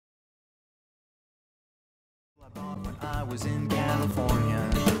I was in California.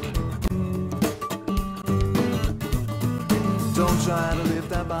 Don't try to lift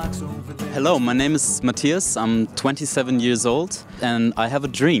that box over there. Hello, my name is Matthias. I'm 27 years old and I have a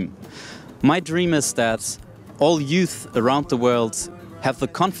dream. My dream is that all youth around the world have the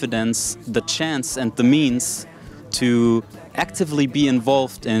confidence, the chance and the means to actively be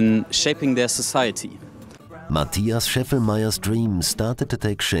involved in shaping their society. Matthias Scheffelmeier's dream started to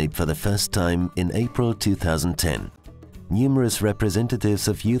take shape for the first time in April 2010. Numerous representatives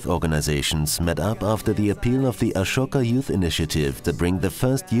of youth organizations met up after the appeal of the Ashoka Youth Initiative to bring the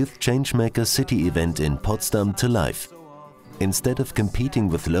first Youth Changemaker City event in Potsdam to life. Instead of competing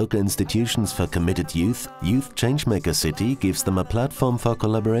with local institutions for committed youth, Youth Changemaker City gives them a platform for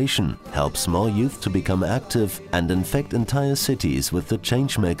collaboration, helps more youth to become active and infect entire cities with the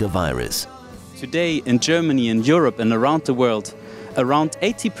Changemaker virus. Today in Germany, in Europe and around the world, around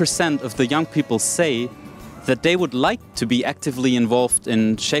 80% of the young people say that they would like to be actively involved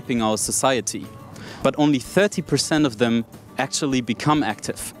in shaping our society. But only 30% of them actually become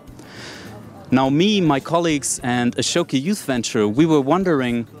active. Now me, my colleagues and Ashoka Youth Venture, we were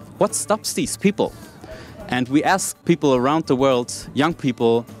wondering what stops these people. And we asked people around the world, young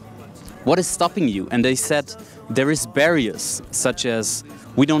people, what is stopping you? And they said there is barriers such as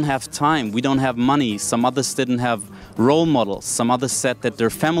we don't have time, we don't have money, some others didn't have role models, some others said that their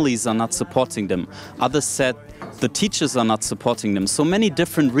families are not supporting them, others said the teachers are not supporting them, so many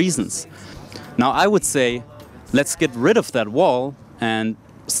different reasons. Now I would say, let's get rid of that wall and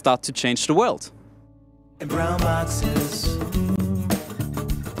start to change the world. In brown boxes. In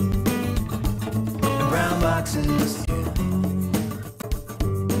brown boxes.